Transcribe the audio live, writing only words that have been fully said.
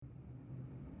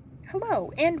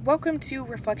Hello, and welcome to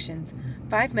Reflections,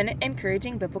 5-minute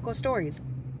encouraging biblical stories.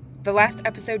 The last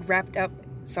episode wrapped up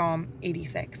Psalm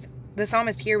 86. The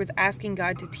psalmist here was asking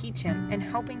God to teach him and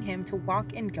helping him to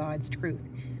walk in God's truth,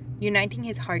 uniting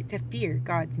his heart to fear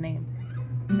God's name.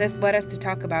 This led us to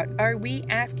talk about, are we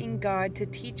asking God to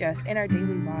teach us in our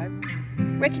daily lives,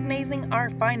 recognizing our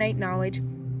finite knowledge,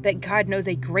 that God knows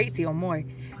a great deal more,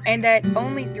 and that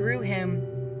only through him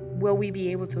will we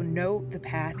be able to know the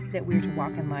path that we're to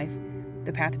walk in life,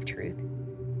 the path of truth?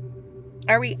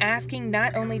 Are we asking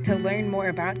not only to learn more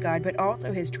about God, but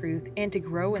also his truth and to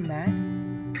grow in that?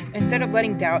 Instead of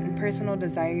letting doubt and personal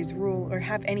desires rule or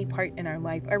have any part in our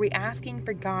life, are we asking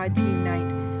for God to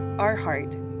unite our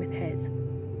heart with his?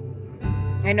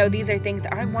 I know these are things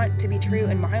that I want to be true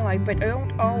in my life, but I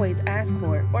don't always ask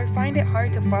for or find it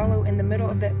hard to follow in the middle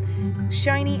of the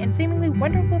shiny and seemingly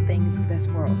wonderful things of this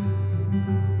world.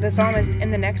 The psalmist in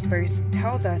the next verse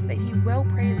tells us that he will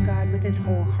praise God with his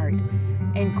whole heart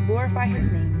and glorify his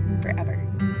name forever.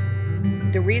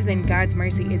 The reason God's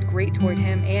mercy is great toward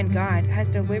him and God has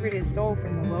delivered his soul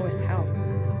from the lowest hell.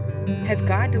 Has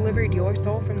God delivered your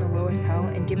soul from the lowest hell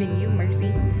and given you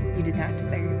mercy you did not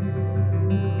deserve?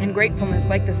 In gratefulness,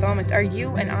 like the psalmist, are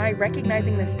you and I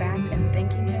recognizing this fact and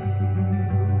thanking him?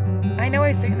 I know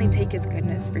I certainly take his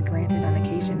goodness for granted on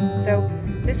occasions, so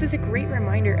this is a great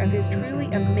reminder of his truly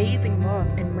amazing love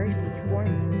and mercy for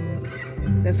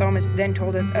me. The psalmist then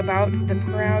told us about the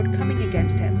proud coming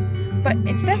against him, but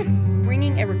instead of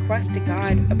bringing a request to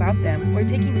God about them or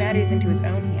taking matters into his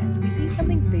own hands, we see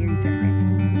something very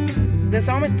different. The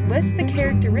psalmist lists the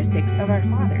characteristics of our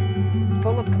Father,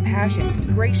 full of compassion,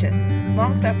 gracious,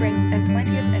 long-suffering, and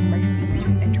plenteous in mercy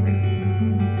and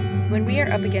truth. When we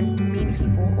are up against mean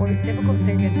people or difficult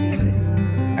circumstances,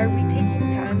 are we taking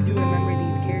time to remember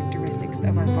these characteristics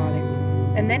of our Father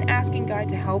and then asking God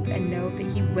to help and know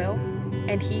that he will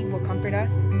and he will comfort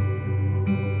us?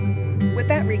 With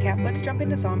that recap, let's jump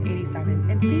into Psalm 87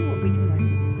 and see what we can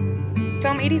learn.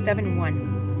 Psalm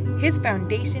 87:1. His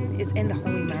foundation is in the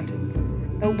holy mountains.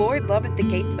 The Lord loveth the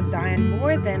gates of Zion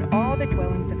more than all the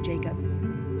dwellings of Jacob.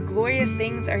 Glorious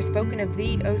things are spoken of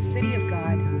thee, O city of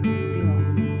God, Selah.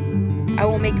 I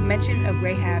will make mention of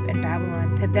Rahab and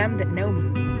Babylon to them that know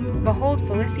me. Behold,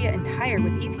 Philistia and Tyre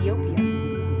with Ethiopia.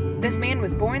 This man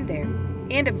was born there,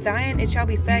 and of Zion it shall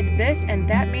be said, this and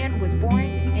that man was born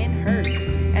in her,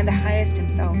 and the highest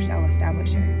himself shall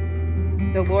establish her.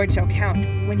 The Lord shall count,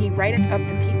 when he writeth up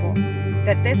the people,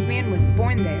 that this man was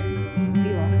born there,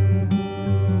 Selah.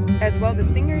 As well the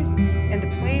singers and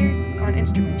the players on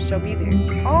instruments shall be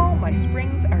there. All my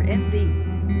springs are in thee.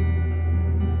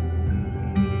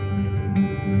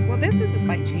 Well, this is a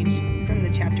slight change from the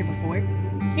chapter before.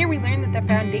 Here we learn that the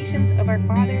foundations of our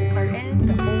Father are in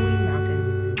the holy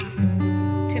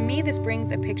mountains. To me, this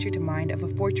brings a picture to mind of a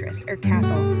fortress or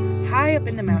castle high up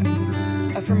in the mountains,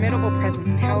 a formidable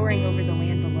presence towering over the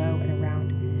land below and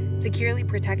around, securely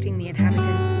protecting the inhabitants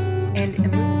and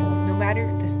immovable no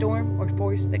matter the storm or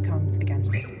force that comes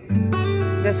against it.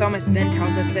 The psalmist then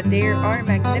tells us that there are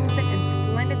magnificent and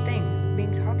splendid things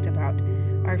being talked about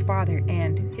our Father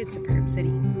and his superb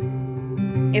city.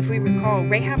 If we recall,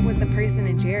 Rahab was the person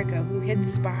in Jericho who hid the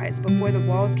spies before the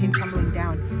walls came tumbling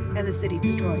down and the city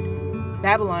destroyed.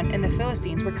 Babylon and the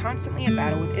Philistines were constantly in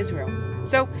battle with Israel.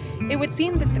 So it would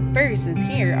seem that the verses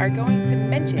here are going to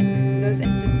mention those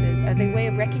instances as a way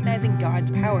of recognizing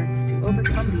God's power to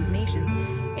overcome these nations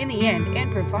in the end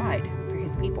and provide for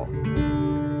his people.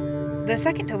 The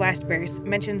second to last verse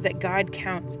mentions that God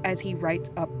counts as he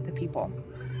writes up the people.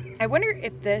 I wonder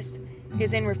if this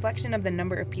is in reflection of the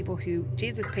number of people who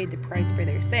Jesus paid the price for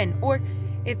their sin, or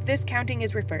if this counting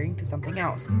is referring to something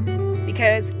else.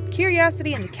 Because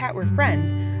curiosity and the cat were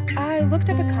friends, I looked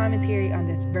up a commentary on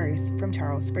this verse from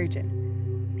Charles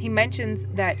Spurgeon. He mentions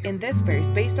that in this verse,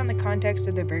 based on the context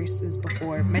of the verses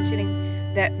before, mentioning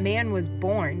that man was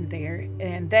born there,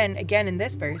 and then again in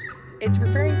this verse, it's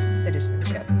referring to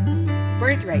citizenship,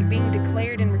 birthright being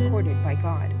declared and recorded by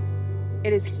God.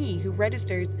 It is he who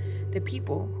registers the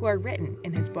people who are written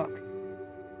in his book.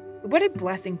 What a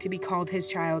blessing to be called his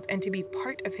child and to be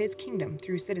part of his kingdom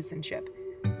through citizenship.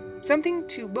 Something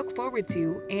to look forward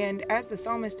to, and as the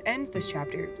psalmist ends this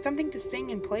chapter, something to sing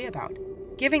and play about,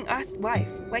 giving us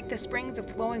life, like the springs of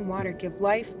flowing water give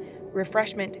life,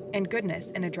 refreshment, and goodness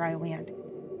in a dry land.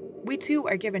 We too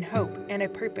are given hope and a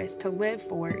purpose to live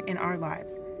for in our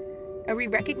lives. Are we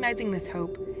recognizing this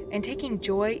hope and taking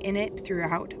joy in it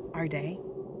throughout our day?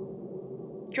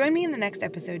 Join me in the next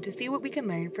episode to see what we can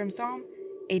learn from Psalm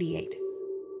 88.